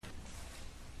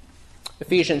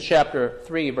Ephesians chapter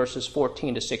 3, verses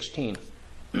 14 to 16.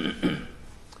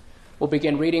 We'll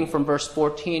begin reading from verse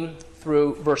 14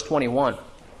 through verse 21.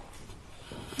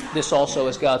 This also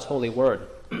is God's holy word.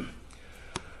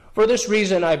 For this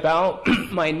reason I bow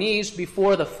my knees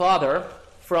before the Father,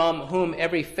 from whom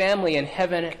every family in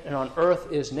heaven and on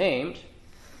earth is named,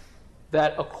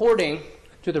 that according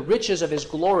to the riches of his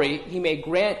glory he may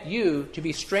grant you to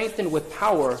be strengthened with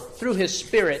power through his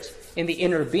Spirit in the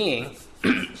inner being,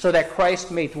 so that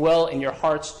Christ may dwell in your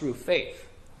hearts through faith,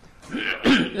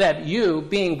 that you,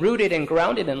 being rooted and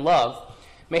grounded in love,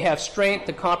 may have strength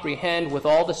to comprehend with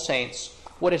all the saints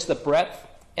what is the breadth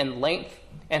and length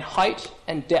and height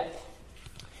and depth,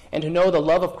 and to know the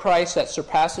love of Christ that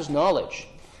surpasses knowledge,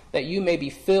 that you may be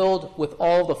filled with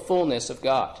all the fullness of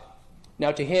God.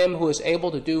 Now to him who is able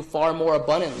to do far more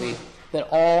abundantly than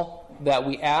all that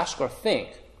we ask or think,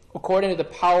 according to the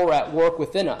power at work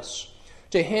within us,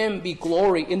 to him be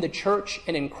glory in the church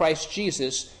and in Christ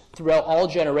Jesus throughout all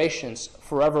generations,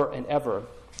 forever and ever.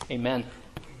 Amen.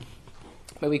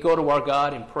 May we go to our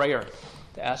God in prayer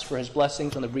to ask for his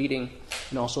blessings on the reading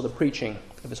and also the preaching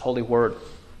of his holy word.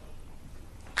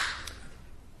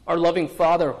 Our loving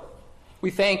Father,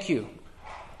 we thank you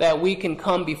that we can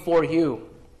come before you,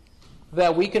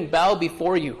 that we can bow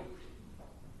before you.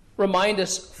 Remind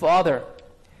us, Father,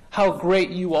 how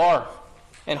great you are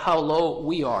and how low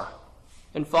we are.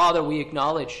 And Father, we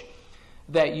acknowledge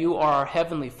that you are our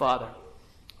heavenly Father,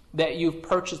 that you've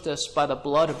purchased us by the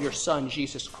blood of your Son,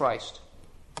 Jesus Christ.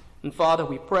 And Father,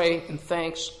 we pray in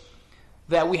thanks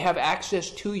that we have access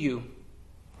to you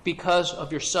because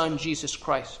of your Son, Jesus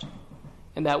Christ,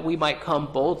 and that we might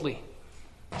come boldly,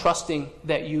 trusting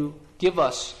that you give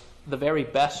us the very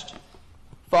best.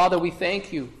 Father, we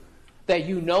thank you that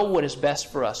you know what is best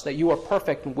for us, that you are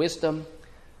perfect in wisdom,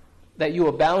 that you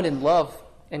abound in love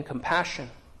and compassion,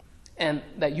 and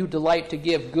that you delight to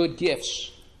give good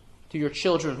gifts to your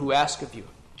children who ask of you.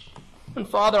 And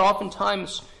Father,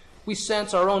 oftentimes we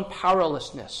sense our own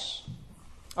powerlessness,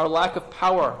 our lack of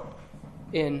power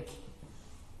in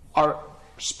our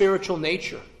spiritual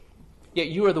nature, yet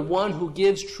you are the one who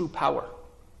gives true power.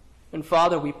 And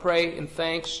Father, we pray in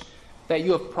thanks that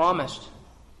you have promised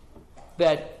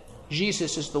that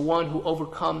Jesus is the one who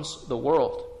overcomes the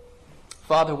world.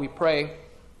 Father, we pray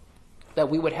that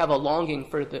we would have a longing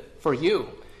for you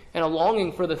and a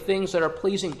longing for the things that are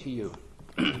pleasing to you.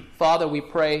 Father, we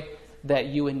pray that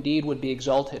you indeed would be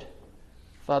exalted.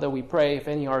 Father, we pray if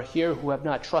any are here who have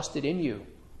not trusted in you,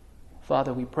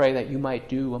 Father, we pray that you might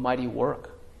do a mighty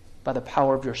work by the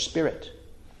power of your Spirit.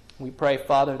 We pray,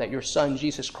 Father, that your Son,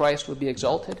 Jesus Christ, would be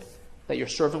exalted, that your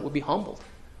servant would be humbled.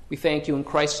 We thank you in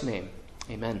Christ's name.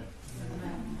 Amen.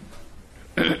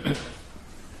 Amen.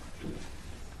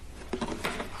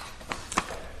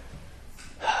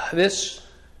 This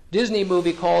Disney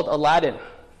movie called Aladdin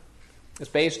is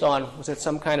based on, was it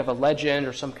some kind of a legend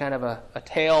or some kind of a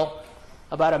tale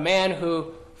about a man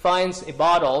who finds a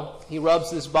bottle, he rubs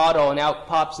this bottle and out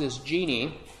pops this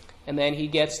genie, and then he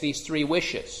gets these 3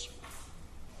 wishes.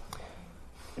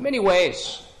 In many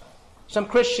ways, some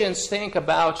Christians think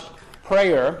about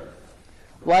prayer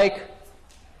like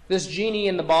this genie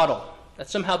in the bottle, that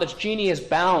somehow this genie is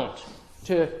bound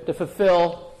to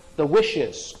fulfill the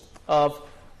wishes of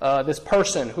this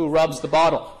person who rubs the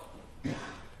bottle.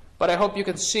 But I hope you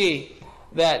can see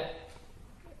that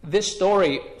this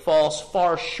story falls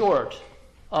far short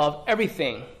of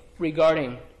everything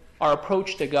regarding our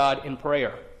approach to God in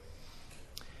prayer.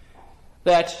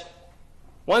 That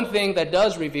one thing that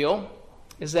does reveal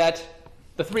is that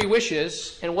the 3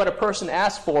 wishes and what a person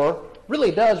asks for really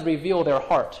does reveal their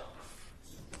heart.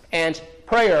 And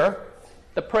prayer,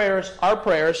 our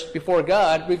prayers before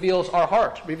God, reveals our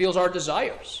heart, reveals our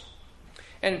desires.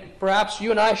 And perhaps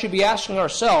you and I should be asking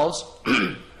ourselves,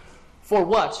 for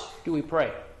what do we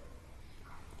pray?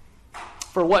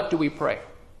 For what do we pray?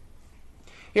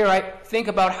 Here I think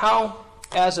about how,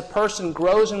 as a person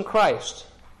grows in Christ,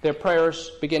 their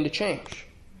prayers begin to change.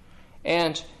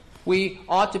 And we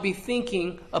ought to be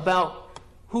thinking about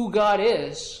who God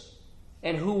is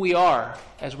and who we are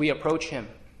as we approach him.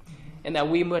 And that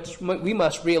we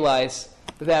must realize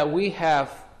that we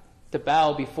have to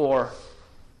bow before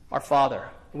our Father.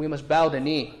 And we must bow the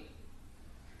knee.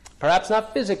 Perhaps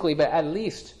not physically, but at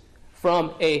least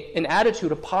from an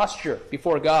attitude, a posture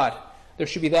before God. There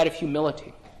should be that of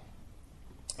humility.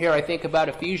 Here I think about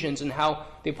Ephesians and how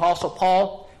the Apostle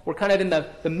Paul, we're kind of in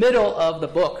the middle of the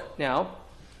book now,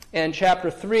 and chapter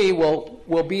 3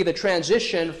 will be the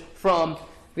transition from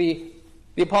the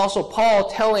Apostle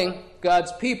Paul telling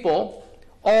God's people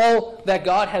all that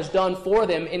God has done for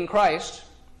them in Christ,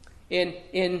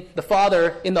 in the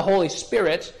Father, in the Holy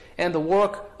Spirit, and the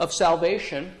work of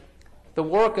salvation, the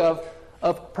work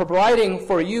of providing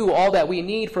for you all that we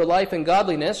need for life and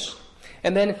godliness.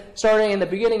 And then starting in the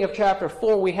beginning of chapter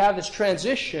 4, we have this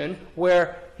transition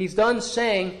where he's done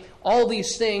saying all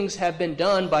these things have been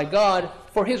done by God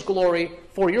for his glory,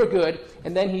 for your good.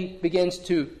 And then he begins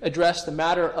to address the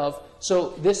matter of, so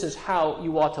this is how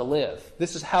you ought to live.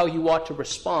 This is how you ought to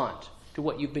respond to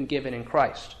what you've been given in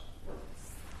Christ.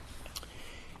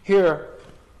 Here,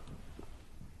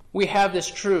 we have this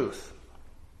truth.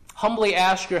 Humbly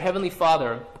ask your heavenly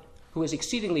Father, who is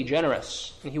exceedingly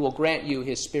generous, and he will grant you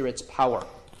his Spirit's power.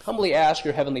 Humbly ask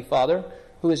your heavenly Father,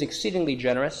 who is exceedingly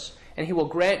generous, and he will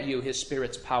grant you his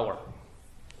Spirit's power.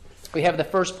 We have the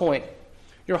first point,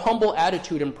 your humble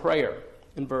attitude in prayer,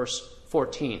 in verse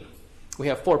 14. We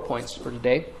have 4 points for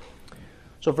today.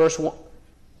 So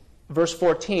verse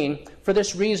 14, for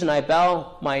this reason I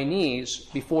bow my knees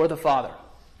before the Father.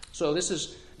 So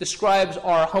this describes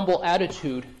our humble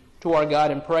attitude to our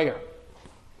God in prayer.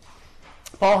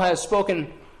 Paul has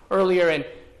spoken earlier in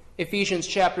Ephesians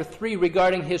chapter 3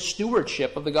 regarding his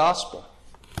stewardship of the gospel,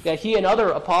 that he and other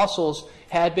apostles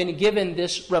had been given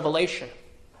this revelation.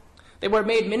 They were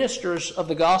made ministers of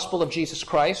the gospel of Jesus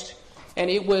Christ, and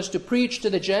it was to preach to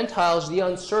the Gentiles the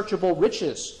unsearchable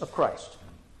riches of Christ,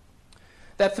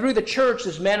 that through the church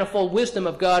this manifold wisdom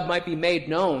of God might be made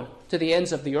known to the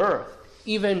ends of the earth,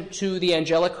 even to the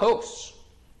angelic hosts.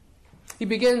 He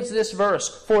begins this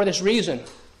verse, for this reason.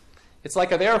 It's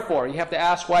like a therefore. You have to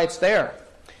ask why it's there.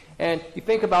 And you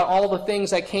think about all the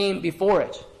things that came before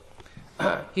it.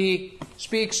 He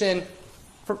speaks in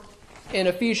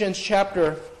Ephesians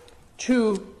chapter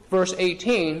 2, verse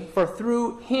 18, for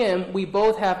through him we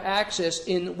both have access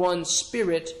in one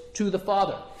Spirit to the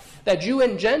Father. That Jew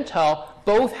and Gentile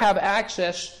both have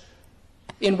access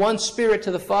in one Spirit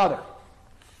to the Father.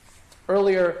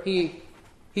 Earlier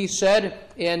he said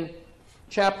in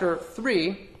chapter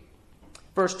 3,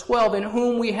 verse 12, in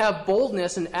whom we have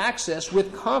boldness and access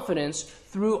with confidence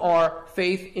through our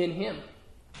faith in him.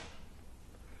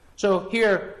 So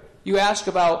here you ask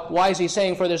about why is he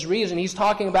saying for this reason? He's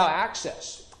talking about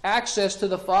access. Access to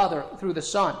the Father through the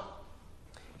Son.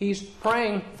 He's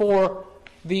praying for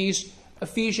these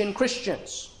Ephesian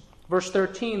Christians. Verse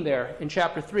 13 there in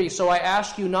chapter 3, so I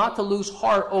ask you not to lose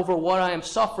heart over what I am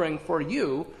suffering for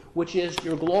you, which is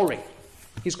your glory.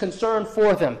 He's concerned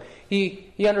for them.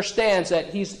 He understands that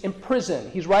he's in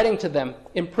prison. He's writing to them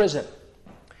in prison.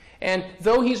 And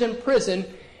though he's in prison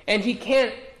and he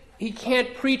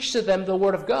can't preach to them the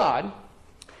word of God,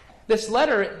 this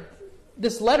letter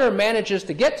manages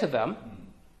to get to them.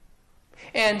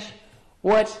 And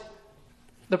what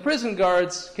the prison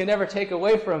guards can never take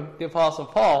away from the Apostle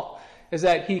Paul is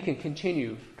that he can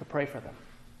continue to pray for them.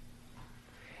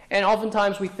 And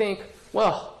oftentimes we think,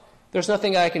 well, there's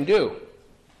nothing I can do.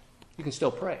 You can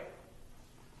still pray.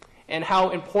 And how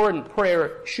important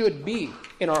prayer should be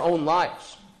in our own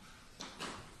lives.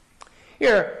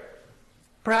 Here,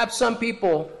 perhaps some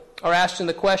people are asking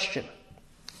the question,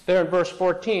 there in verse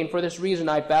 14, for this reason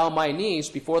I bow my knees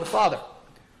before the Father.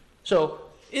 So,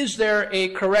 is there a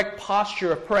correct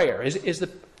posture of prayer? Is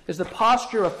the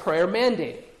posture of prayer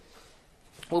mandated?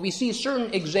 Well, we see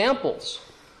certain examples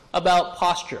about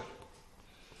posture.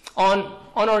 On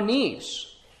our knees.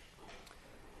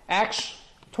 Acts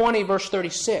 20, verse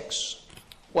 36.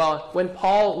 Well, when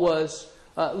Paul was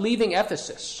leaving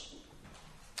Ephesus,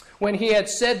 when he had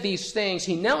said these things,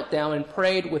 he knelt down and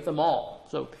prayed with them all.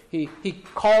 So he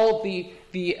called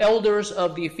the elders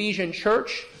of the Ephesian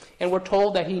church, and we're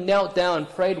told that he knelt down and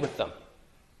prayed with them.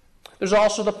 There's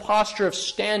also the posture of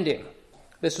standing.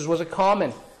 This was a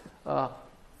common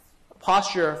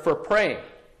posture for praying.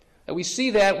 And we see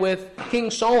that with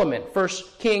King Solomon, 1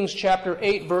 Kings chapter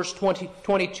 8, verse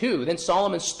 22. Then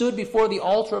Solomon stood before the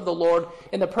altar of the Lord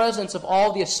in the presence of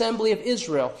all the assembly of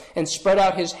Israel and spread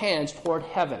out his hands toward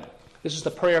heaven. This is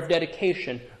the prayer of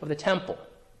dedication of the temple.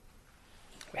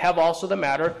 We have also the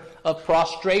matter of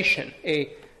prostration,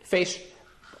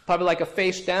 probably like a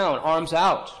face down, arms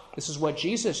out. This is what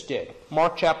Jesus did.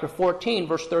 Mark chapter 14,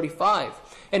 verse 35.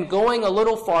 And going a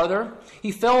little farther,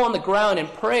 he fell on the ground and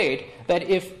prayed that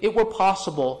if it were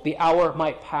possible, the hour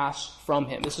might pass from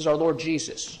him. This is our Lord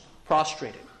Jesus,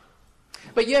 prostrated.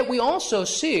 But yet we also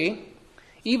see,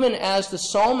 even as the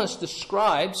psalmist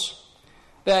describes,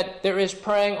 that there is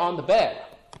praying on the bed.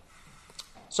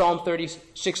 Psalm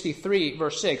 63,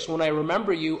 verse 6, when I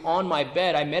remember you on my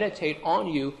bed, I meditate on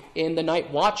you in the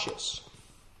night watches.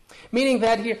 Meaning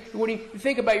that here, when you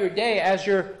think about your day as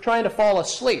you're trying to fall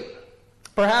asleep,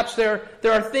 perhaps there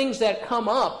are things that come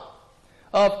up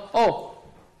of,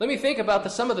 let me think about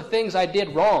some of the things I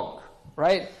did wrong,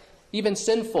 right? Even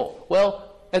sinful.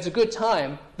 Well, it's a good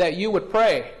time that you would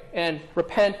pray and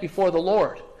repent before the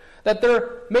Lord. That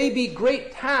there may be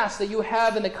great tasks that you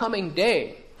have in the coming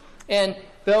day. And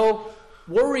though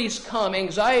worries come,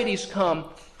 anxieties come,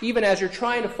 even as you're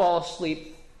trying to fall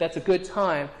asleep, that's a good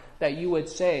time that you would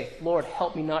say, Lord,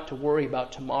 help me not to worry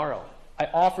about tomorrow. I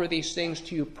offer these things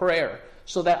to you prayer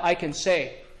so that I can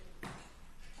say,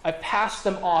 I pass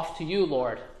them off to you,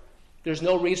 Lord. There's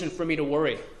no reason for me to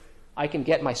worry. I can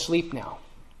get my sleep now.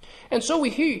 And so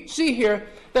we see here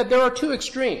that there are two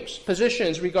extremes,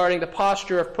 positions regarding the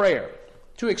posture of prayer,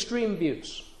 two extreme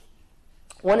views.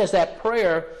 One is that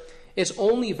prayer is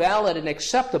only valid and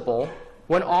acceptable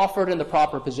when offered in the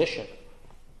proper position.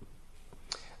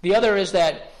 The other is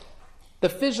that the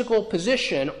physical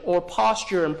position or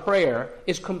posture in prayer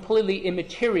is completely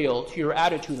immaterial to your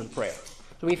attitude in prayer.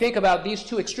 So we think about these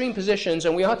two extreme positions,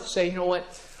 and we ought to say, you know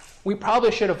what, we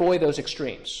probably should avoid those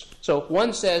extremes. So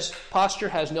one says posture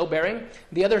has no bearing.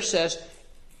 The other says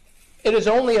it is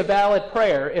only a valid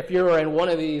prayer if you're in one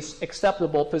of these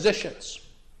acceptable positions.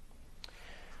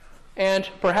 And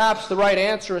perhaps the right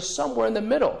answer is somewhere in the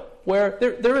middle, where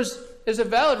there is a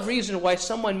valid reason why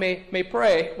someone may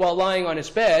pray while lying on his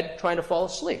bed trying to fall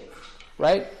asleep,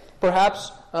 right?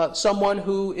 Perhaps someone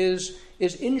who is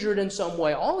injured in some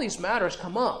way. All these matters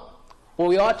come up. What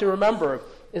we ought to remember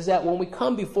is that when we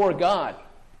come before God,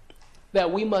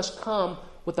 that we must come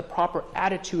with the proper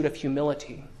attitude of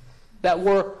humility. That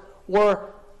we're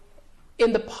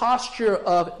in the posture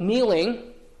of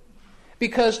kneeling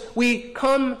because we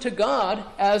come to God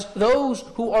as those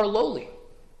who are lowly.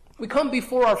 We come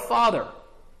before our Father.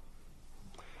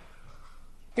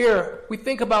 Here, we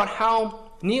think about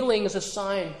how kneeling is a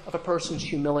sign of a person's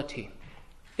humility.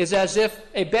 It's as if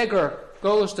a beggar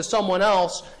goes to someone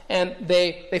else and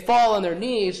they fall on their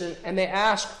knees and they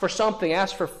ask for something,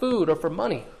 ask for food or for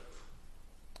money.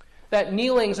 That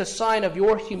kneeling is a sign of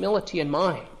your humility and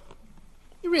mine.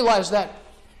 You realize that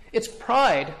it's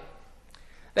pride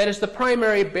that is the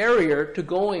primary barrier to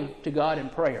going to God in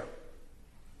prayer.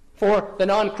 For the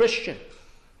non-Christian.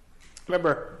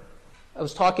 Remember, I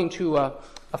was talking to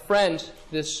a friend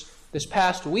this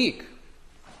past week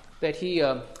that he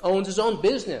owns his own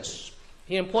business.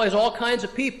 He employs all kinds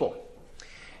of people.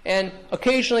 And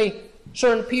occasionally,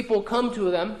 certain people come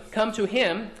to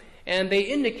him, and they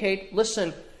indicate,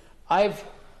 listen, I've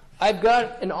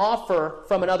got an offer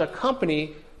from another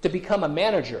company to become a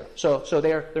manager. So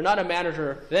they're not a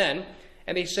manager then,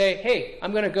 and they say, hey,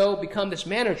 I'm going to go become this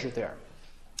manager there.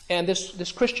 And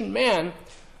this Christian man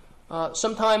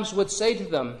sometimes would say to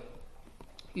them,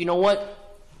 you know what?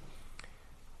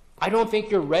 I don't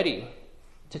think you're ready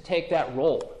to take that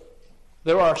role.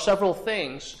 There are several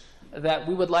things that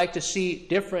we would like to see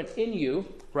different in you,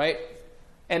 right?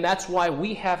 And that's why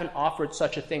we haven't offered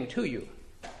such a thing to you.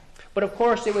 But of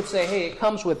course, they would say, hey, it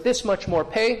comes with this much more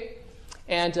pay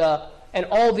and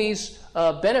all these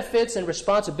benefits and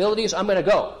responsibilities. I'm going to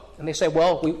go. And they say,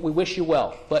 well, we wish you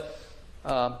well. But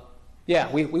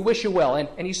we wish you well.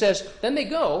 And he says, then they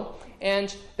go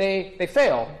and they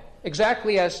fail,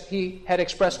 exactly as he had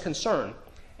expressed concern.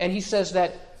 And he says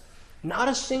that not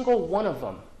a single one of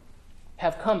them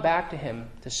have come back to him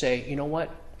to say, you know what,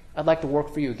 I'd like to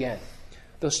work for you again.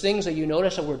 Those things that you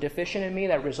noticed that were deficient in me,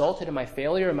 that resulted in my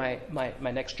failure in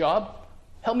my next job,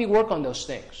 help me work on those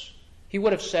things. He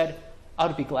would have said, I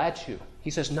would be glad to. He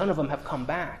says none of them have come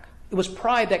back. It was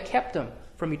pride that kept them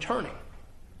from returning.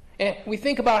 And we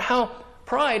think about how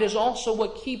pride is also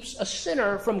what keeps a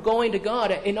sinner from going to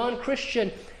God, a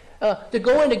non-Christian, to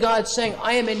go into God saying,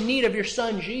 I am in need of your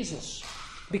Son, Jesus,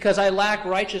 because I lack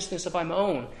righteousness of my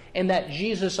own, and that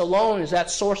Jesus alone is that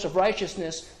source of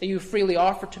righteousness that you freely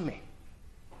offer to me.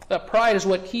 That pride is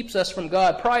what keeps us from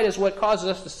God. Pride is what causes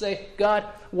us to say, God,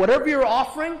 whatever you're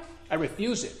offering, I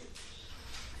refuse it.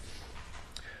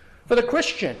 For the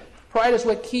Christian, pride is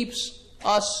what keeps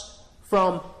us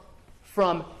from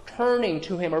turning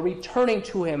to Him or returning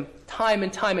to Him time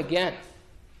and time again.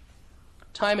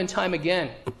 Time and time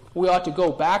again, we ought to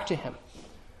go back to Him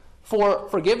for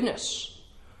forgiveness,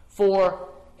 for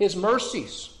His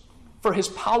mercies, for His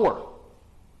power.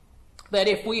 That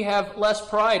if we have less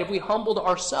pride, if we humbled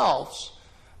ourselves,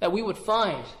 that we would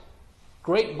find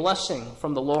great blessing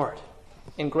from the Lord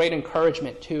and great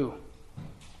encouragement too.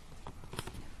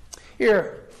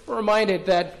 Here, we're reminded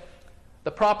that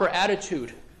the proper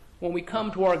attitude when we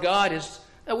come to our God is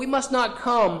that we must not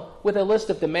come with a list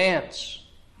of demands.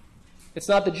 It's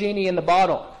not the genie in the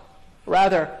bottle.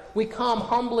 Rather, we come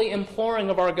humbly imploring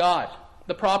of our God.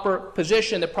 The proper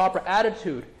position, the proper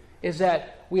attitude is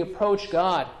that we approach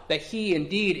God, that He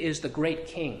indeed is the great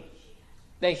King,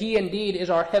 that He indeed is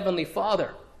our Heavenly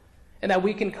Father, and that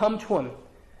we can come to Him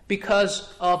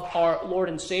because of our Lord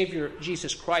and Savior,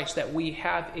 Jesus Christ, that we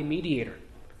have a mediator,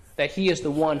 that he is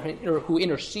the one who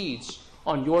intercedes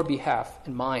on your behalf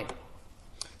and mine.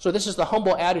 So this is the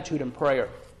humble attitude in prayer.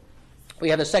 We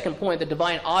have the second point, the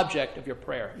divine object of your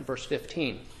prayer, in verse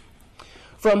 15.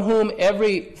 From whom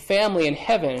every family in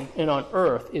heaven and on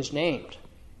earth is named.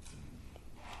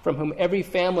 From whom every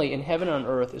family in heaven and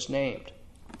on earth is named.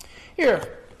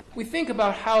 Here, we think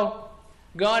about how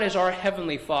God is our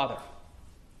heavenly Father.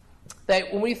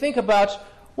 That when we think about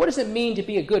what does it mean to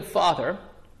be a good father,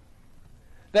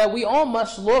 that we all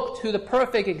must look to the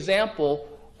perfect example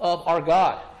of our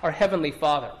God, our heavenly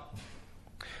Father.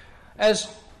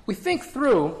 As we think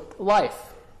through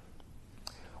life,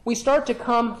 we start to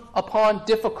come upon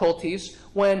difficulties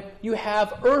when you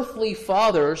have earthly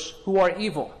fathers who are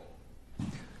evil.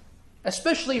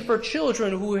 Especially for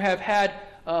children who have had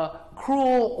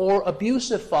cruel or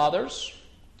abusive fathers,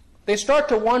 they start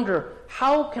to wonder,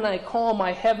 how can I call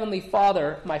my heavenly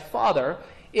Father my Father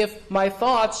if my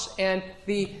thoughts and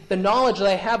the knowledge that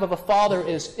I have of a father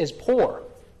is poor?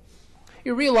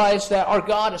 You realize that our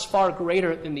God is far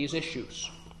greater than these issues,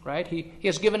 right? He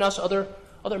has given us other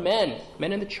men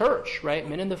in the church, right?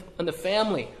 Men in the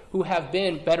family who have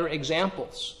been better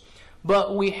examples.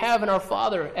 But we have in our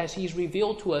Father, as he's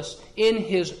revealed to us in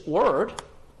his word,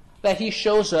 that he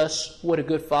shows us what a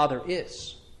good father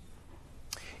is.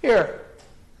 Here,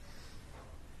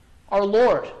 our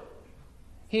Lord,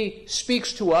 he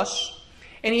speaks to us,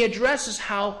 and he addresses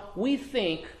how we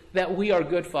think that we are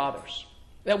good fathers,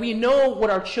 that we know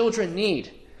what our children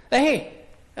need. That, hey,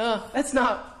 that's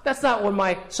not what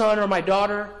my son or my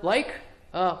daughter like.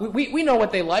 We know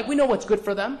what they like. We know what's good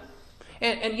for them.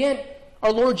 And yet,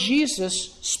 our Lord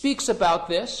Jesus speaks about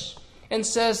this and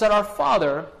says that our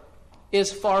Father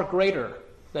is far greater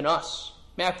than us.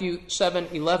 Matthew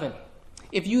 7:11.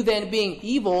 If you then, being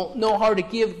evil, know how to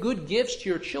give good gifts to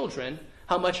your children,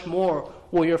 how much more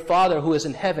will your Father who is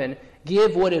in heaven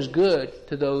give what is good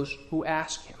to those who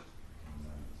ask him?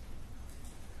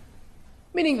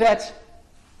 Meaning that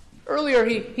earlier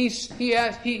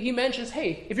he mentions,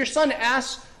 hey, if your son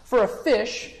asks for a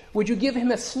fish, would you give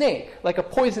him a snake, like a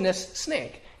poisonous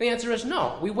snake? The answer is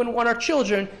no. We wouldn't want our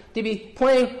children to be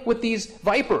playing with these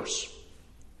vipers.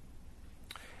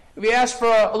 If he asks for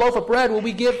a loaf of bread, will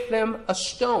we give them a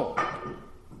stone?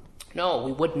 No,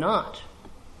 we would not.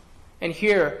 And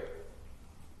here,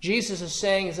 Jesus is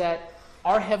saying is that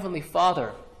our Heavenly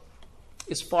Father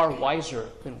is far wiser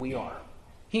than we are.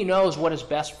 He knows what is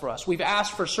best for us. We've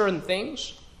asked for certain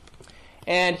things,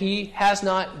 and he has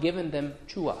not given them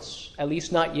to us, at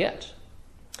least not yet.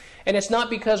 And it's not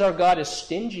because our God is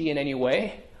stingy in any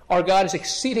way. Our God is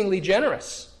exceedingly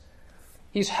generous.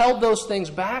 He's held those things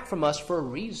back from us for a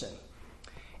reason,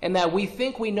 and that we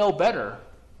think we know better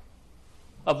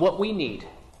of what we need,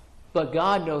 but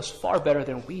God knows far better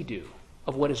than we do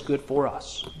of what is good for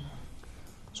us.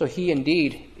 So he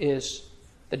indeed is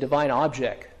the divine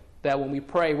object that when we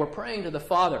pray, we're praying to the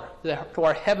Father, to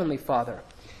our Heavenly Father,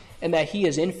 and that he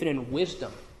is infinite in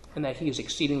wisdom, and that he is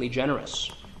exceedingly generous.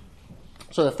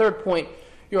 So the third point,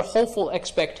 your hopeful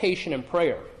expectation in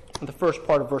prayer, in the first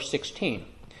part of verse 16,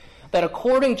 that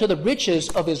according to the riches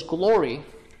of his glory,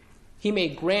 he may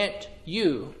grant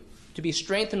you to be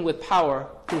strengthened with power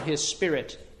through his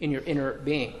Spirit in your inner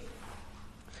being.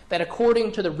 That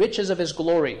according to the riches of his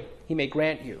glory, he may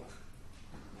grant you.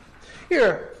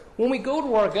 Here, when we go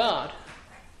to our God,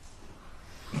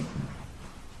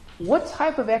 what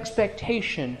type of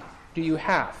expectation do you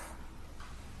have?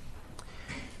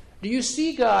 Do you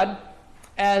see God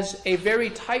as a very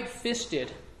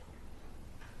tight-fisted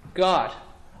God,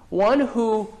 one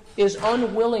who is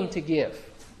unwilling to give?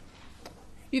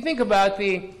 You think about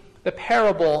the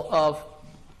parable of,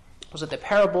 was it the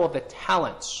parable of the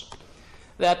talents?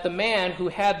 That the man who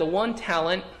had the 1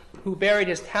 talent, who buried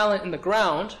his talent in the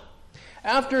ground,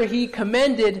 after he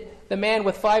commended the man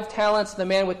with 5 talents, the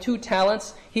man with 2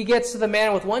 talents, he gets to the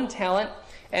man with 1 talent,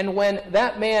 and when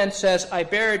that man says, I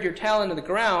buried your talent in the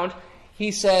ground,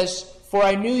 he says, for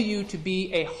I knew you to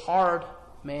be a hard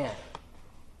man.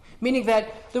 Meaning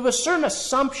that there were certain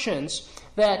assumptions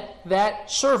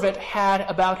that servant had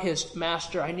about his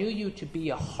master. I knew you to be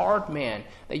a hard man,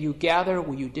 that you gather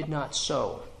where you did not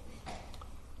sow.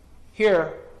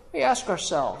 Here, we ask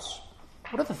ourselves,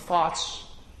 what are the thoughts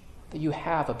that you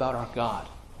have about our God?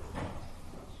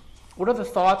 What are the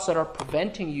thoughts that are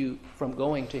preventing you from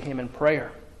going to him in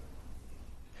prayer?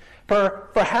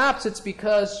 Perhaps it's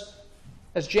because,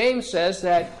 as James says,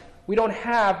 that we don't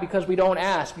have because we don't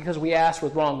ask, because we ask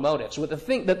with wrong motives. The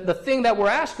thing that we're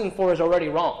asking for is already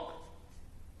wrong,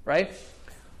 right?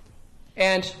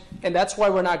 And that's why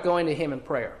we're not going to him in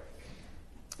prayer.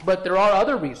 But there are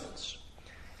other reasons.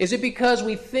 Is it because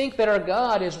we think that our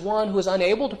God is one who is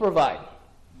unable to provide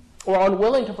or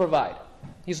unwilling to provide?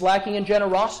 He's lacking in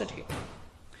generosity.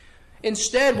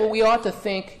 Instead, what we ought to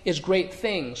think is great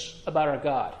things about our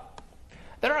God.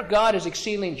 That our God is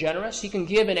exceedingly generous. He can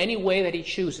give in any way that he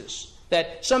chooses.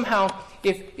 That somehow,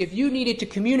 if you needed to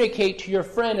communicate to your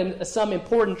friend some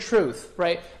important truth,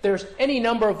 right, there's any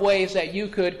number of ways that you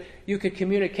could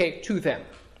communicate to them.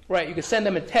 Right? You could send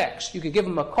them a text. You could give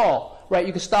them a call. Right?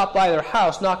 You could stop by their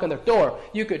house, knock on their door.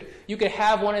 You could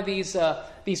have one of these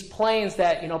planes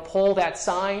that pull that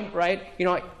sign. Right?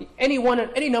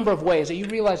 Any number of ways that you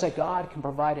realize that God can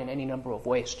provide in any number of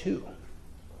ways too.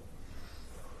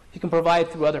 He can provide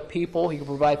through other people. He can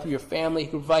provide through your family. He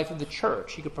can provide through the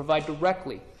church. He can provide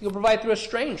directly. He can provide through a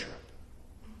stranger.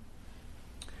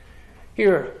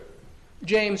 Here,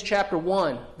 James chapter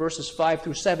 1, verses 5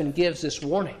 through 7 gives this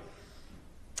warning.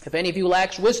 If any of you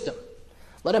lacks wisdom,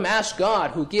 let him ask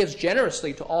God, who gives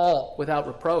generously to all without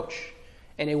reproach,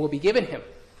 and it will be given him.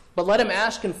 But let him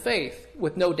ask in faith,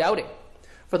 with no doubting.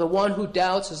 For the one who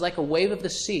doubts is like a wave of the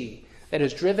sea that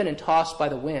is driven and tossed by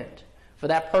the wind. For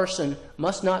that person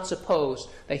must not suppose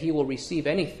that he will receive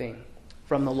anything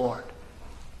from the Lord.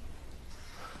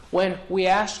 When we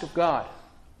ask of God,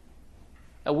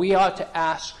 we ought to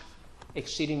ask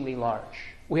exceedingly large.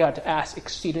 We ought to ask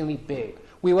exceedingly big.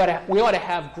 We ought to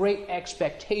have great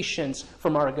expectations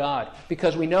from our God,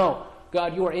 because we know,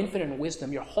 God, you are infinite in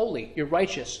wisdom. You're holy. You're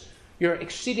righteous. You're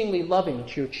exceedingly loving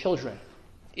to your children.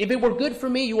 If it were good for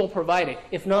me, you will provide it.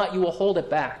 If not, you will hold it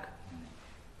back.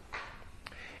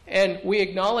 And we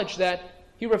acknowledge that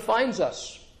he refines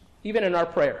us, even in our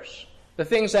prayers. The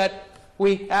things that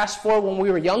we asked for when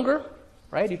we were younger,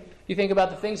 right? You think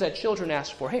about the things that children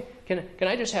ask for. Hey, can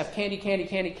I just have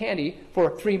candy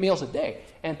for 3 meals a day?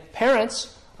 And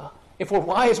parents, if we're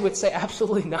wise, would say,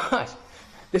 absolutely not.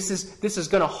 This is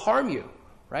going to harm you,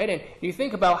 right? And you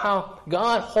think about how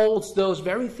God holds those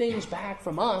very things back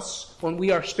from us when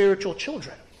we are spiritual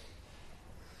children.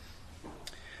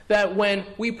 That when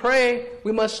we pray,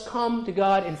 we must come to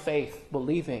God in faith,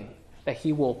 believing that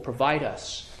he will provide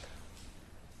us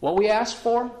what we ask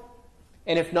for,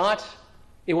 and if not,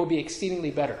 it will be exceedingly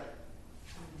better.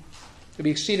 It will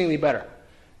be exceedingly better.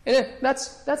 And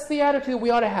that's the attitude we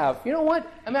ought to have. You know what?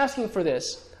 I'm asking for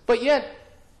this, but yet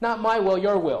not my will,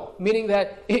 your will. Meaning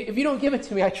that if you don't give it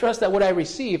to me, I trust that what I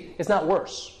receive is not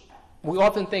worse. We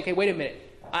often think, hey, wait a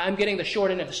minute. I'm getting the short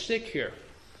end of the stick here.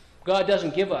 God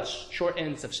doesn't give us short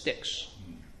ends of sticks.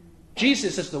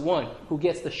 Jesus is the one who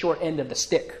gets the short end of the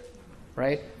stick,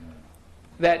 right?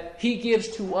 That he gives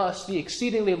to us the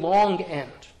exceedingly long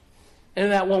end.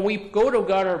 And that when we go to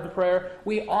God in prayer,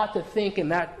 we ought to think in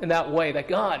that way, that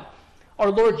God, our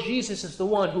Lord Jesus is the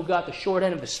one who got the short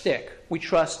end of the stick. We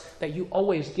trust that you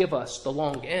always give us the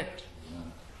long end.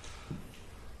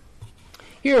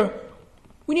 Here,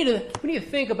 we need to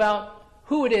think about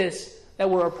who it is that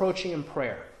we're approaching in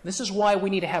prayer. This is why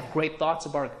we need to have great thoughts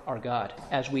about our God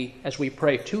as we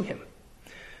pray to him.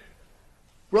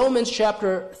 Romans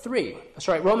chapter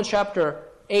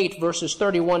 8, verses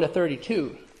 31 to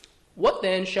 32. What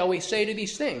then shall we say to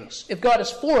these things? If God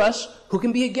is for us, who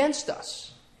can be against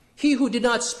us? He who did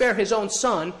not spare his own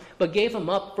son, but gave him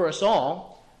up for us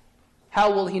all,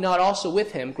 how will he not also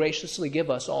with him graciously give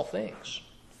us all things?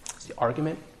 It's the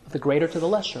argument of the greater to the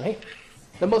lesser. Hey,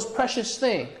 the most precious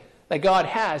thing that God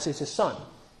has is his son.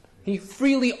 He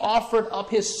freely offered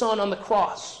up his son on the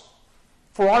cross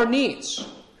for our needs,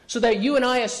 so that you and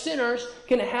I as sinners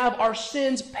can have our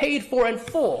sins paid for in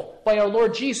full by our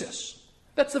Lord Jesus.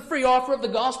 That's the free offer of the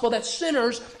gospel, that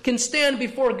sinners can stand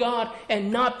before God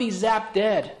and not be zapped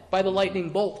dead by the lightning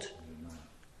bolt.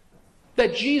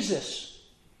 That Jesus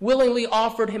willingly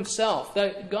offered himself,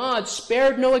 that God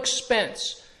spared no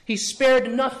expense. He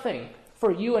spared nothing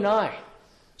for you and I,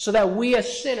 so that we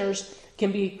as sinners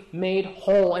can be made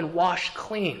whole and washed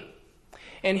clean.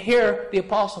 And here the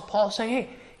Apostle Paul is saying,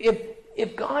 hey,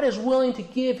 if God is willing to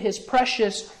give his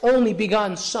precious only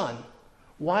begotten Son,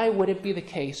 why would it be the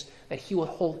case that he would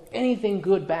hold anything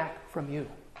good back from you?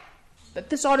 That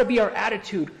this ought to be our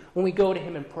attitude when we go to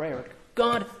him in prayer.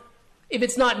 God, if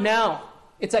it's not now,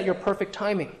 it's at your perfect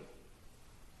timing.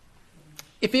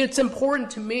 If it's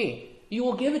important to me, you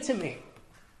will give it to me.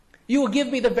 You will give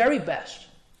me the very best.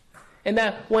 And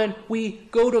that when we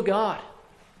go to God,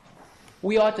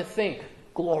 we ought to think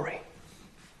glory.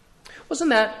 Wasn't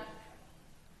that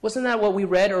what we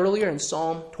read earlier in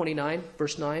Psalm 29,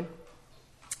 verse 9?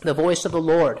 The voice of the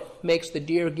Lord makes the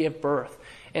deer give birth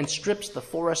and strips the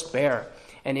forest bare,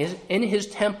 and in his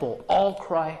temple all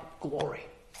cry glory.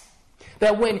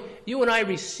 That when you and I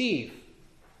receive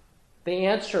the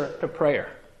answer to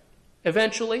prayer,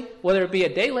 eventually, whether it be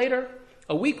a day later,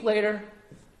 a week later,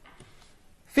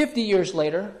 50 years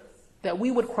later, that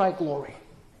we would cry glory.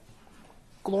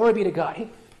 Glory be to God.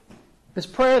 This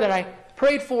prayer that I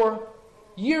prayed for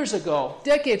years ago,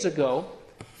 decades ago,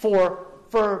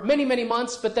 for many, many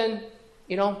months, but then,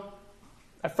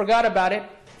 I forgot about it.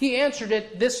 He answered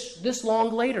it this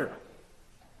long later.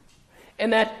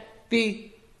 And that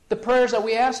the prayers that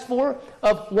we asked for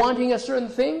of wanting a certain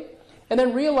thing, and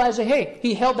then realizing, hey,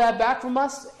 he held that back from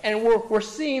us, and we're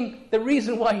seeing the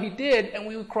reason why he did, and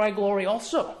we would cry glory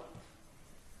also.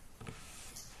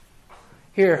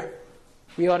 Here,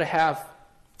 we ought to have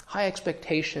high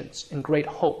expectations and great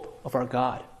hope of our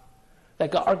God.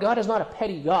 That our God is not a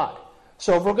petty God.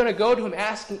 So if we're going to go to him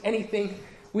asking anything,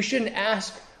 we shouldn't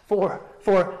ask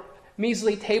for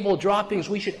measly table droppings.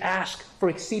 We should ask for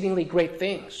exceedingly great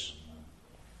things.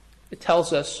 It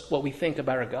tells us what we think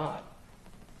about our God.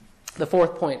 The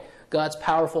fourth point, God's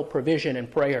powerful provision in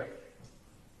prayer.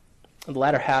 In the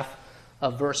latter half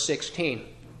of verse 16.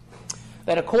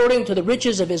 That according to the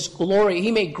riches of his glory,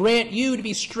 he may grant you to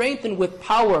be strengthened with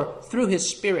power through his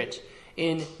Spirit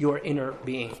in your inner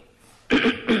being.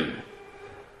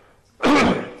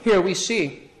 Here we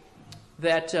see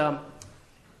that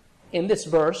in this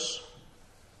verse,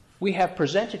 we have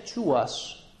presented to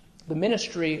us the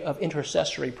ministry of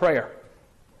intercessory prayer.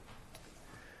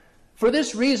 For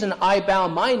this reason, I bow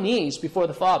my knees before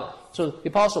the Father. So the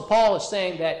Apostle Paul is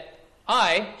saying that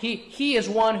he is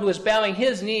one who is bowing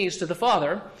his knees to the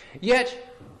Father, yet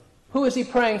who is he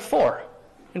praying for?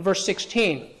 In verse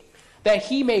 16, that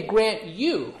he may grant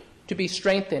you to be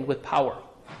strengthened with power.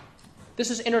 This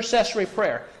is intercessory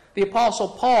prayer. The Apostle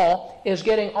Paul is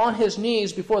getting on his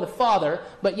knees before the Father,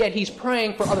 but yet he's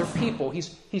praying for other people.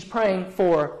 He's praying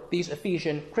for these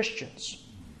Ephesian Christians.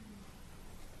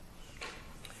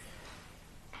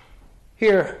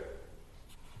 Here,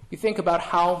 you think about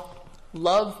how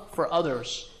love for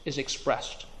others is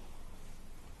expressed.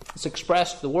 It's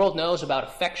expressed, the world knows about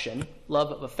affection,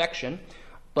 love of affection,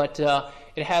 but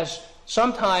it has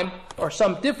some time or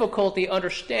some difficulty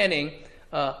understanding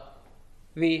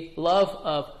the love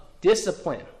of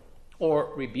discipline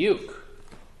or rebuke.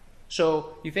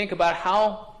 So you think about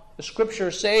how the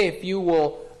scriptures say if you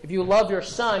love your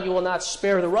son, you will not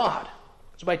spare the rod.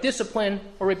 So by discipline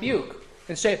or rebuke.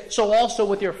 And say so also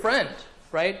with your friend,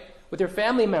 right? With your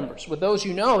family members, with those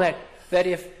you know that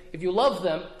if you love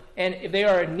them and if they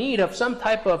are in need of some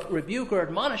type of rebuke or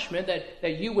admonishment,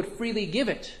 that you would freely give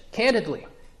it, candidly.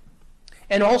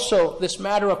 And also this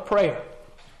matter of prayer,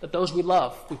 that those we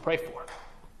love, we pray for.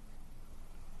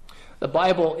 The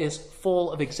Bible is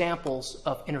full of examples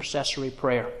of intercessory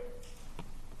prayer.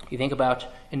 You think about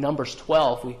in Numbers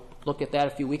 12, we looked at that a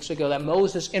few weeks ago, that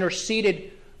Moses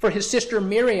interceded for his sister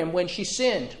Miriam when she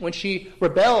sinned, when she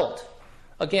rebelled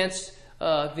against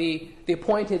the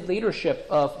appointed leadership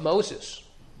of Moses.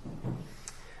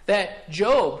 That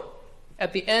Job,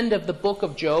 at the end of the book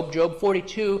of Job, Job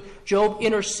 42, Job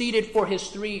interceded for his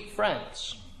 3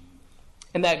 friends,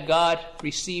 and that God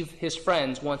received his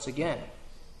friends once again.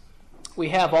 We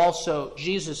have also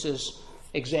Jesus'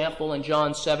 example in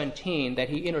John 17, that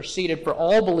he interceded for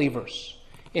all believers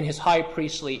in his high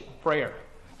priestly prayer.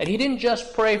 And he didn't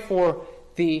just pray for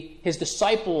his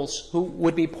disciples who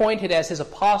would be appointed as his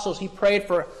apostles. He prayed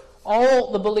for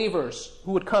all the believers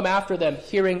who would come after them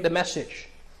hearing the message.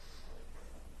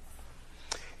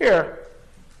 Here,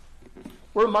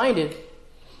 we're reminded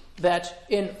that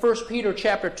in 1 Peter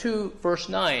chapter 2, verse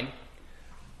 9,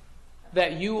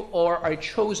 that you are a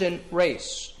chosen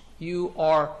race. You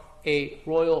are a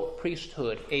royal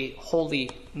priesthood, a holy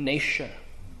nation.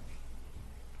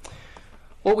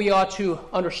 What we ought to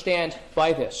understand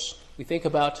by this, we think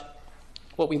about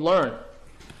what we learn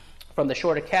from the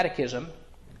Shorter Catechism.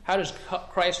 How does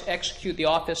Christ execute the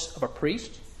office of a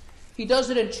priest? He does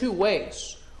it in 2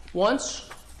 ways. Once,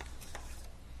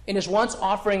 in his once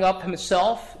offering up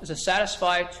himself to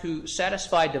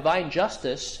satisfy divine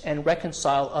justice and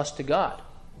reconcile us to God.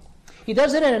 He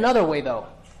does it in another way, though.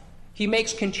 He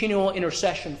makes continual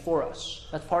intercession for us.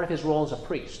 That's part of his role as a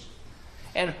priest.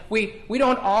 And we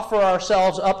don't offer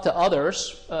ourselves up to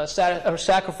others or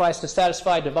sacrifice to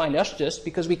satisfy divine justice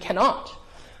because we cannot.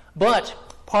 But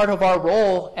part of our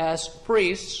role as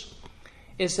priests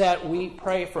is that we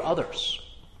pray for others.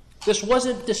 This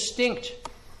wasn't distinct.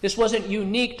 This wasn't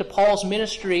unique to Paul's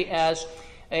ministry as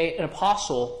an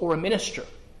apostle or a minister.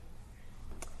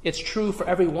 It's true for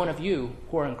every one of you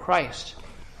who are in Christ.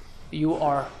 You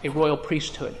are a royal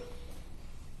priesthood.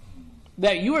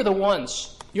 That you are the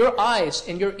ones, your eyes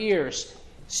and your ears,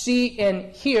 see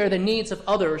and hear the needs of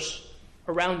others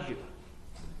around you.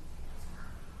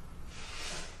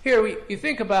 Here you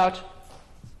think about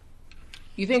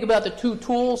You think about the two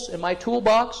tools in my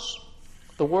toolbox,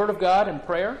 the Word of God and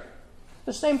prayer,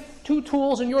 the same two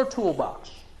tools in your toolbox.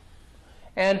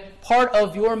 And part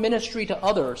of your ministry to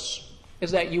others is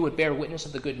that you would bear witness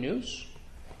of the good news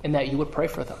and that you would pray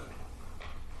for them.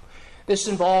 This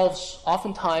involves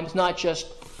oftentimes not just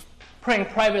praying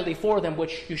privately for them,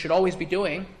 which you should always be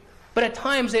doing, but at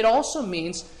times it also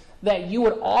means that you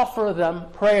would offer them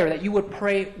prayer, that you would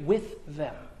pray with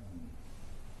them.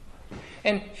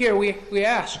 And here we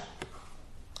ask,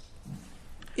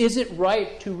 is it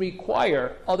right to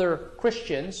require other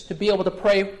Christians to be able to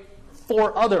pray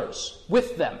for others,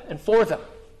 with them, and for them?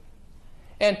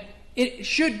 And it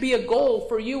should be a goal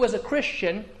for you as a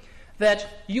Christian that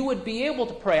you would be able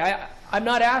to pray. I'm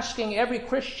not asking every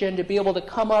Christian to be able to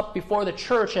come up before the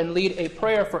church and lead a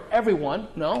prayer for everyone.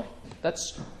 No,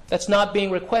 that's not being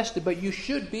requested, but you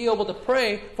should be able to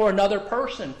pray for another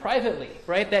person privately,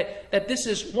 right? That this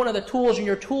is one of the tools in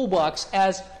your toolbox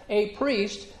as a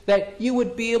priest, that you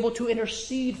would be able to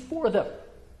intercede for them.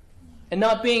 And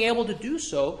not being able to do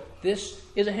so, this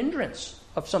is a hindrance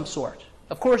of some sort.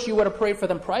 Of course, you want to pray for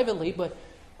them privately, but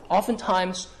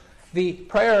oftentimes the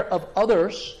prayer of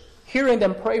others, hearing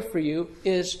them pray for you,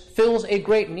 fills a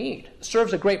great need,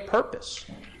 serves a great purpose.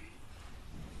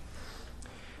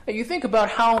 You think about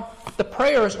how the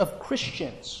prayers of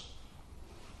Christians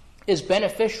is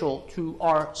beneficial to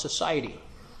our society.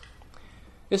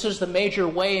 This is the major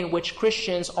way in which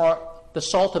Christians are the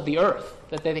salt of the earth,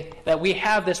 that we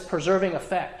have this preserving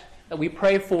effect, that we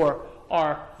pray for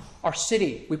our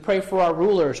city, we pray for our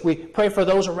rulers, we pray for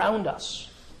those around us.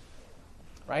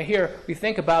 Right here, we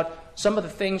think about some of the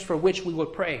things for which we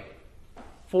would pray.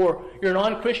 For your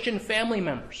non-Christian family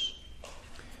members.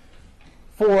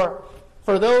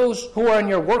 For those who are in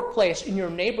your workplace, in your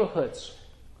neighborhoods,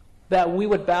 that we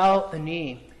would bow the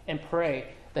knee and pray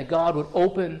that God would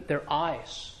open their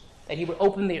eyes, that He would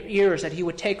open their ears, that He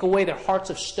would take away their hearts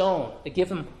of stone, to give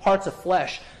them hearts of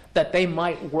flesh, that they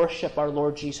might worship our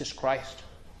Lord Jesus Christ,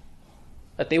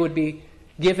 that they would be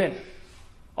given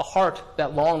a heart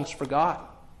that longs for God.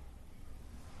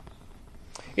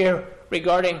 Here,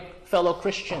 regarding fellow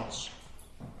Christians,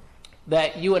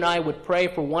 that you and I would pray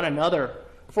for one another,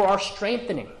 for our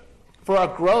strengthening, for our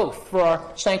growth, for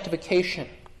our sanctification,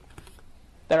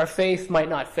 that our faith might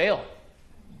not fail.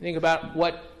 Think about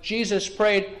what Jesus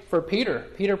prayed for Peter.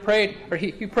 He prayed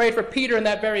for Peter in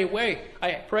that very way.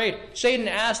 I prayed, Satan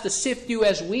asked to sift you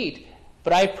as wheat,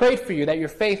 but I prayed for you that your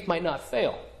faith might not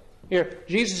fail. Here,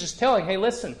 Jesus is telling, hey,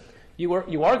 listen, you are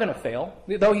going to fail.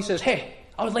 Though he says, hey,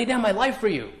 I would lay down my life for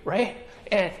you, right?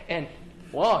 And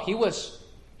well, he was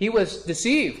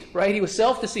deceived, right? He was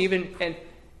self-deceived,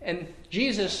 and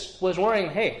Jesus was worrying,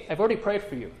 hey, I've already prayed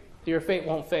for you. Your faith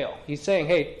won't fail. He's saying,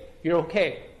 hey, you're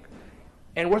okay.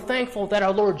 And we're thankful that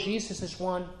our Lord Jesus is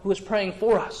one who is praying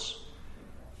for us.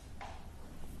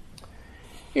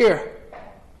 Here,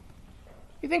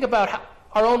 you think about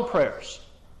our own prayers.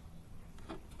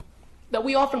 That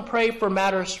we often pray for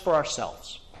matters for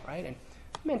ourselves, right? And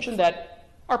I mentioned that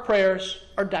our prayers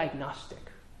are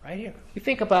diagnostic, right? Here, we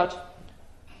think about,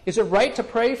 is it right to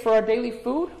pray for our daily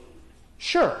food?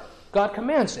 Sure, God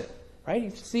commands it, right?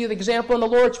 You see the example in the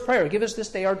Lord's Prayer, give us this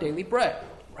day our daily bread,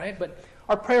 right? But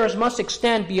our prayers must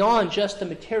extend beyond just the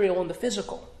material and the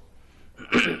physical.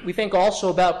 We think also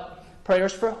about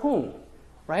prayers for whom,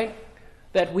 right?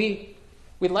 That we'd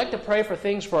like to pray for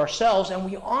things for ourselves, and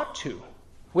we ought to.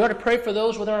 We ought to pray for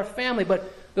those within our family,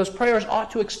 but those prayers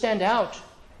ought to extend out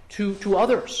to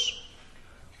others.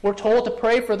 We're told to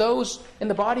pray for those in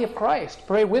the body of Christ,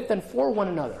 pray with and for one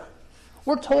another.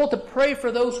 We're told to pray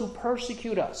for those who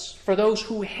persecute us, for those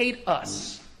who hate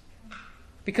us,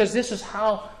 because this is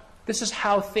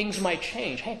how things might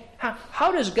change. Hey,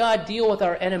 how does God deal with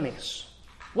our enemies?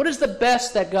 What is the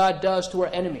best that God does to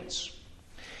our enemies?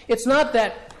 It's not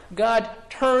that God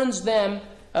turns them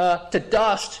to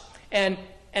dust and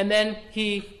then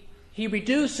He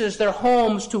reduces their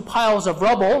homes to piles of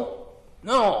rubble.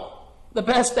 No. The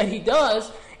best that He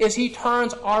does is He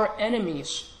turns our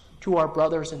enemies to our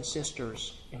brothers and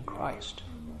sisters in Christ.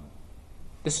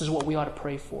 This is what we ought to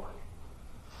pray for.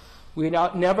 We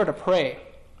ought never to pray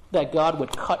that God would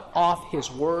cut off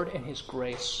His word and His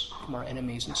grace from our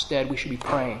enemies. Instead, we should be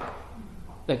praying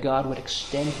that God would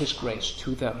extend His grace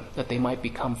to them, that they might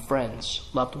become friends,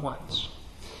 loved ones.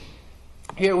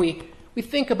 Here we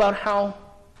think about how,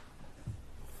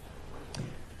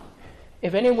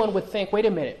 if anyone would think, wait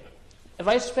a minute, if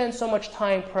I spend so much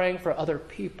time praying for other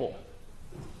people,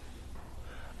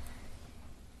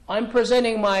 I'm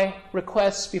presenting my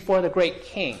requests before the great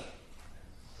King.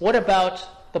 What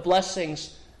about the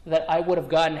blessings that I would have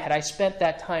gotten had I spent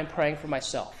that time praying for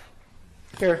myself?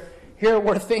 Here Here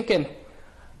we're thinking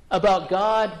about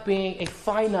God being a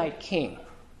finite king.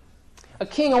 A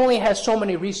king only has so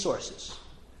many resources.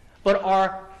 But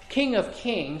our King of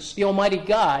Kings, the Almighty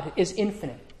God, is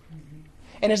infinite.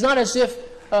 And it's not as if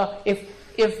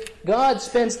God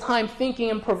spends time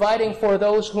thinking and providing for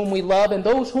those whom we love and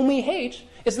those whom we hate,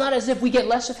 it's not as if we get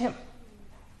less of him.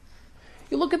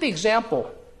 You look at the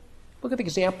example. Look at the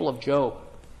example of Job.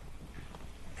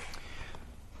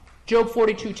 Job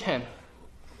 42:10.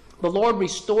 The Lord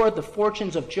restored the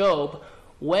fortunes of Job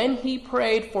when he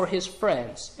prayed for his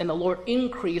friends, and the Lord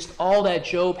increased all that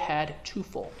Job had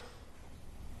twofold.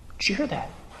 Did you hear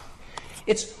that?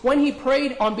 It's when he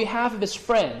prayed on behalf of his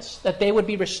friends that they would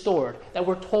be restored, that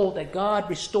we're told that God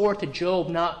restored to Job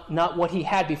not what he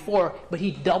had before, but he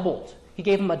doubled. He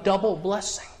gave him a double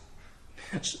blessing.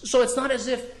 So it's not as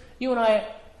if you and I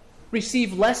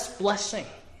receive less blessing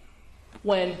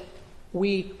when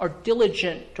we are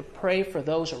diligent to pray for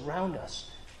those around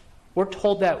us. We're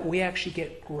told that we actually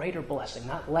get greater blessing,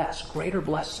 not less, greater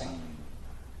blessing.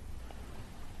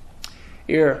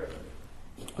 Here,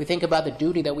 we think about the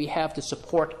duty that we have to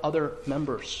support other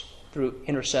members through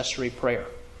intercessory prayer.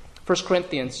 1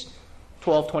 Corinthians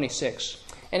 12:26.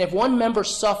 And if one member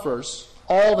suffers,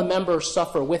 all the members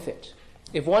suffer with it.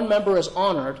 If one member is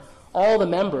honored, all the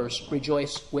members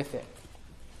rejoice with it.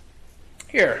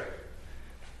 Here,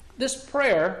 this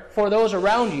prayer for those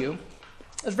around you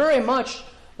is very much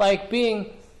like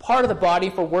being part of the body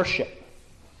for worship.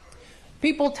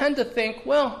 People tend to think,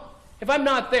 well, if I'm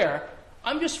not there,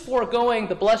 I'm just foregoing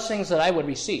the blessings that I would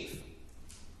receive.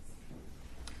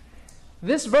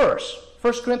 This verse,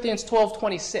 1 Corinthians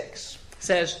 12:26,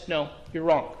 says, no, you're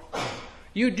wrong.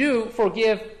 You do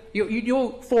forego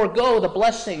the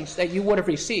blessings that you would have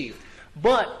received,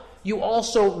 but you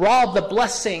also rob the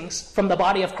blessings from the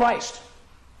body of Christ.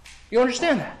 You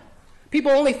understand that?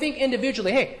 People only think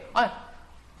individually, hey,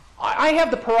 I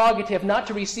have the prerogative not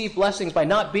to receive blessings by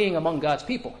not being among God's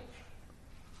people.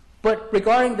 But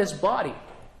regarding this body,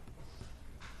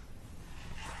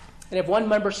 and if one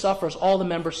member suffers, all the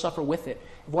members suffer with it.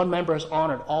 If one member is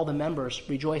honored, all the members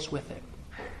rejoice with it.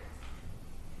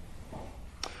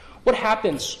 What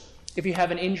happens if you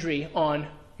have an injury on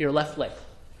your left leg?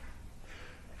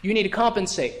 You need to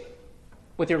compensate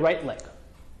with your right leg.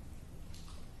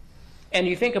 And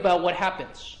you think about what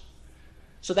happens.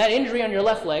 So that injury on your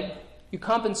left leg, you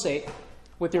compensate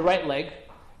with your right leg.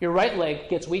 Your right leg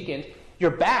gets weakened.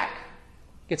 Your back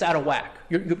gets out of whack.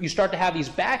 You start to have these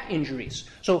back injuries.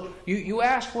 So you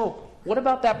ask, well, what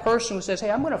about that person who says,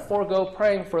 hey, I'm going to forego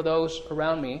praying for those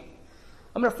around me.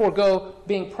 I'm going to forego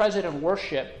being present in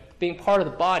worship, being part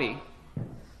of the body.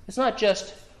 It's not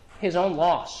just his own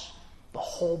loss. The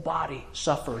whole body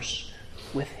suffers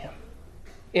with him.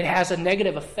 It has a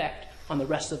negative effect on the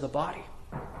rest of the body.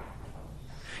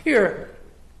 Here,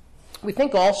 we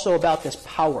think also about this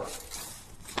power.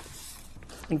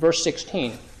 In verse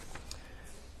 16,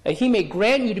 that he may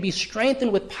grant you to be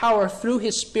strengthened with power through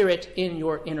his Spirit in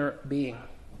your inner being.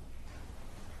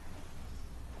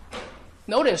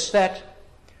 Notice that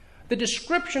the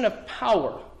description of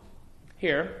power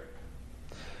here,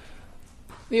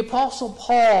 the Apostle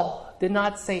Paul did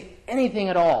not say anything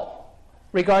at all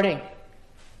regarding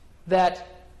that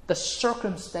the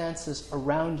circumstances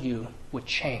around you would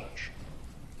change.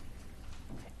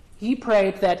 He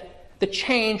prayed that the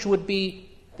change would be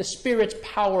the Spirit's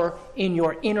power in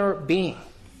your inner being.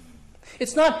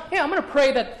 It's not, I'm going to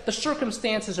pray that the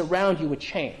circumstances around you would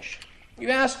change. You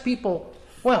ask people,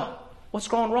 well, what's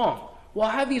going wrong? Well,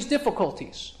 I have these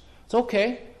difficulties. It's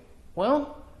okay.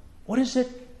 Well, what is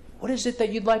it that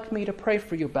you'd like me to pray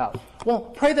for you about? Well,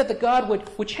 pray that the God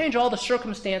would change all the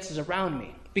circumstances around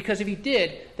me. Because if he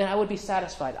did, then I would be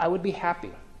satisfied. I would be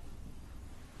happy.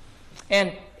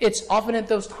 And it's often at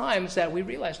those times that we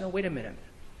realize, no, wait a minute.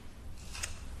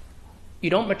 You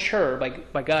don't mature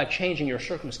by God changing your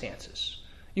circumstances.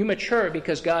 You mature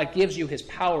because God gives you his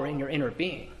power in your inner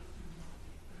being.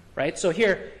 Right? So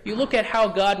here, you look at how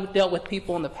God dealt with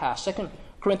people in the past. 2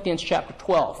 Corinthians chapter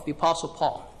 12, the Apostle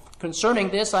Paul. Concerning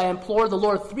this, I implored the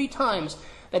Lord 3 times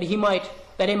that he might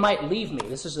leave me.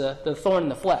 This is the thorn in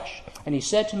the flesh. And he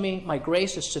said to me, my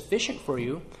grace is sufficient for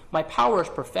you. My power is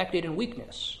perfected in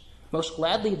weakness. Most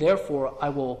gladly, therefore, I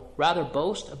will rather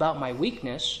boast about my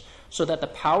weakness, so that the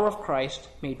power of Christ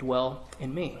may dwell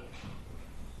in me.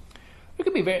 There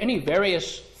could be any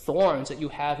various thorns that you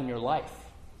have in your life.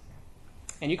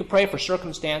 And you could pray for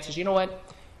circumstances. You know what?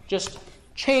 Just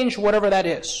change whatever that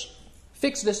is.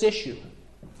 Fix this issue.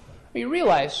 You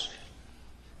realize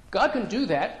God can do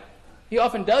that. He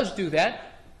often does do that.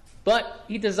 But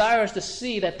he desires to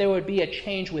see that there would be a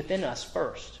change within us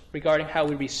first. regarding how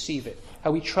we receive it,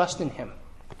 how we trust in him,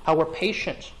 how we're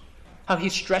patient, how he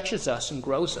stretches us and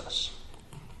grows us.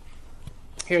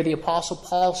 Here the Apostle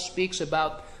Paul speaks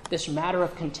about this matter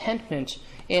of contentment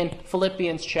in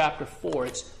Philippians chapter 4.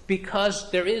 It's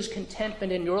because there is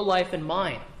contentment in your life and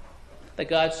mine that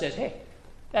God says, hey,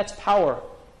 that's power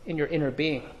in your inner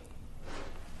being.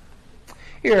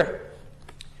 Here,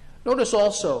 notice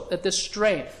also that this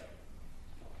strength,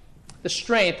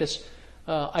 this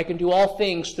I can do all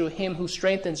things through him who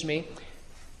strengthens me,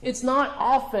 it's not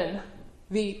often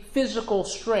the physical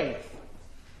strength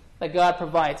that God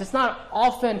provides. It's not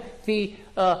often the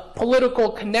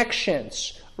political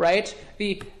connections, right?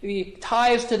 The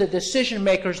ties to the decision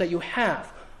makers that you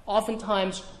have.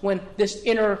 Oftentimes, when this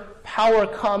inner power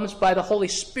comes by the Holy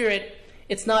Spirit,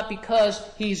 it's not because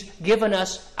he's given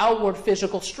us outward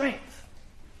physical strength.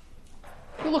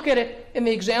 You look at it in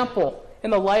the example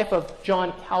in the life of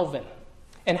John Calvin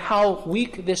and how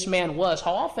weak this man was.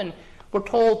 How often we're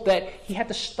told that he had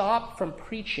to stop from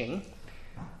preaching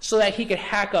so that he could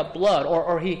hack up blood,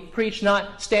 or he preached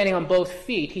not standing on both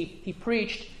feet. He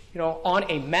preached, on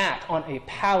a mat, on a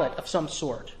pallet of some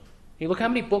sort. You look how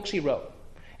many books he wrote.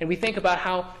 And we think about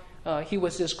how he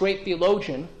was this great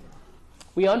theologian.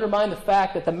 We undermine the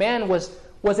fact that the man was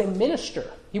a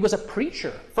minister. He was a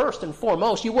preacher, first and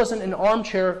foremost. He wasn't an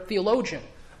armchair theologian.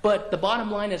 But the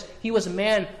bottom line is he was a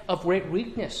man of great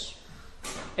weakness.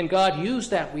 And God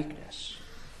used that weakness.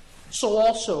 So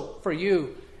also for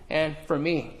you and for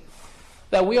me,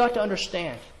 that we ought to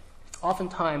understand,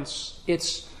 oftentimes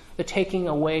it's the taking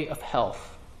away of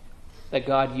health that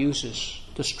God uses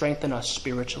to strengthen us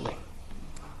spiritually.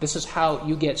 This is how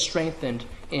you get strengthened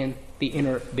in the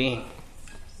inner being.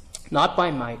 Not by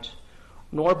might,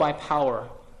 nor by power,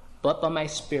 but by my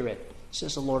Spirit,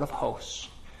 says the Lord of hosts.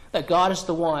 That God is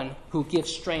the one who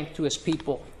gives strength to his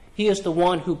people. He is the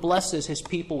one who blesses his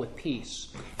people with peace.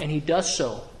 And he does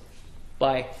so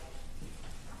by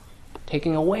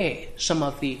taking away some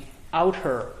of the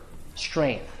outer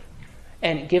strength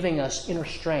and giving us inner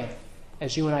strength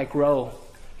as you and I grow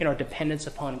in our dependence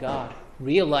upon God,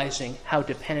 realizing how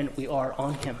dependent we are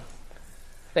on him.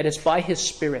 That it's by his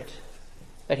Spirit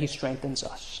that he strengthens us.